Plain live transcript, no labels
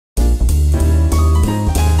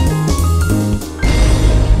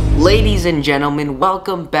Ladies and gentlemen,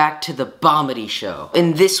 welcome back to the Bomedy Show.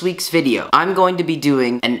 In this week's video, I'm going to be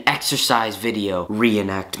doing an exercise video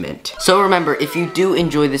reenactment. So remember, if you do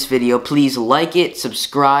enjoy this video, please like it,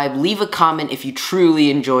 subscribe, leave a comment if you truly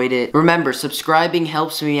enjoyed it. Remember, subscribing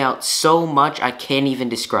helps me out so much I can't even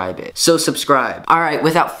describe it. So subscribe. Alright,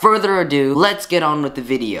 without further ado, let's get on with the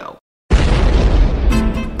video.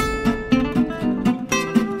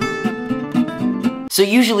 So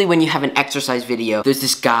usually when you have an exercise video, there's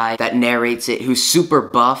this guy that narrates it who's super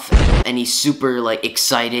buff and he's super like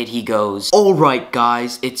excited. He goes, "Alright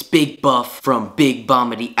guys, it's Big Buff from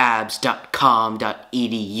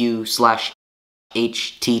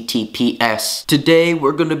bigbomedyabs.com.edu/HTTPS. Today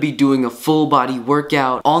we're gonna be doing a full body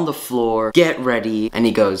workout on the floor. Get ready." And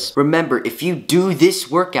he goes, "Remember, if you do this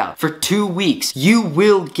workout for 2 weeks, you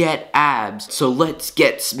will get abs. So let's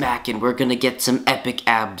get smacking. We're gonna get some epic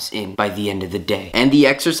abs in by the end of the day." And the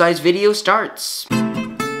exercise video starts.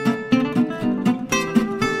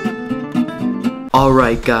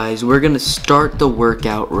 Alright guys, we're gonna start the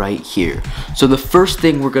workout right here. So the first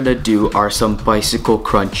thing we're gonna do are some bicycle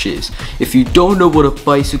crunches. If you don't know what a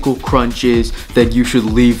bicycle crunch is, then you should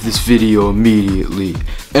leave this video immediately.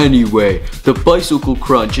 Anyway, the bicycle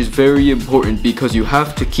crunch is very important because you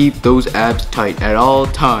have to keep those abs tight at all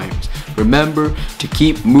times. Remember to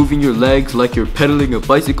keep moving your legs like you're pedaling a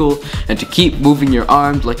bicycle, and to keep moving your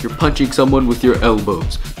arms like you're punching someone with your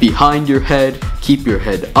elbows. Behind your head, keep your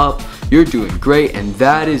head up. You're doing great, and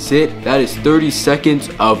that is it. That is 30 seconds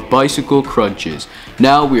of bicycle crunches.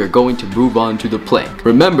 Now we are going to move on to the plank.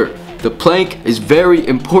 Remember, the plank is very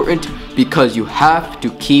important because you have to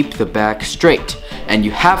keep the back straight. And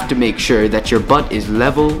you have to make sure that your butt is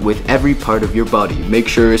level with every part of your body. Make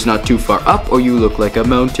sure it's not too far up or you look like a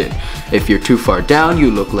mountain. If you're too far down,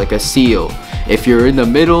 you look like a seal. If you're in the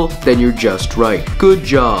middle, then you're just right. Good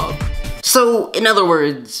job. So, in other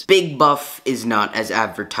words, Big Buff is not as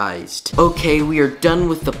advertised. Okay, we are done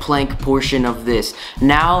with the plank portion of this.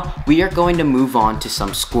 Now, we are going to move on to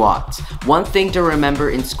some squats. One thing to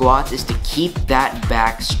remember in squats is to keep that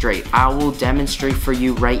back straight. I will demonstrate for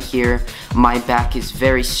you right here. My back is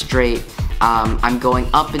very straight. I'm going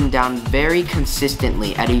up and down very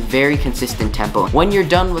consistently at a very consistent tempo. When you're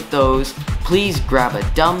done with those, please grab a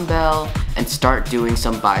dumbbell and start doing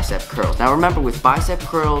some bicep curls. Now remember, with bicep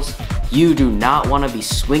curls, you do not want to be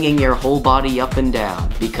swinging your whole body up and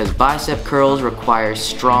down because bicep curls require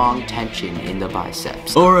strong tension in the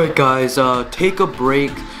biceps. Alright guys, take a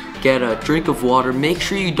break. Get a drink of water. Make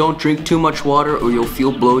sure you don't drink too much water or you'll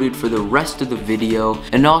feel bloated for the rest of the video.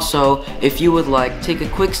 And also, if you would like, take a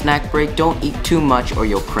quick snack break. Don't eat too much or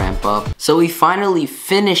you'll cramp up. So he finally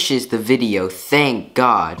finishes the video, thank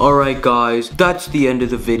God. Alright guys, that's the end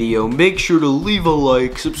of the video. Make sure to leave a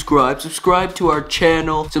like, subscribe to our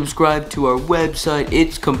channel, subscribe to our website.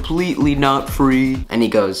 It's completely not free. And he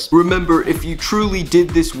goes, "Remember, if you truly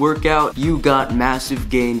did this workout, you got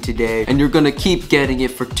massive gain today. And you're gonna keep getting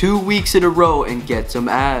it for 2 weeks in a row and get some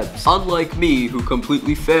abs. Unlike me, who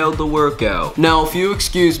completely failed the workout. Now, if you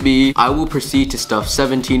excuse me, I will proceed to stuff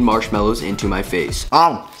 17 marshmallows into my face.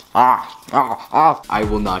 I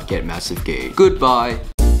will not get massive gain. Goodbye."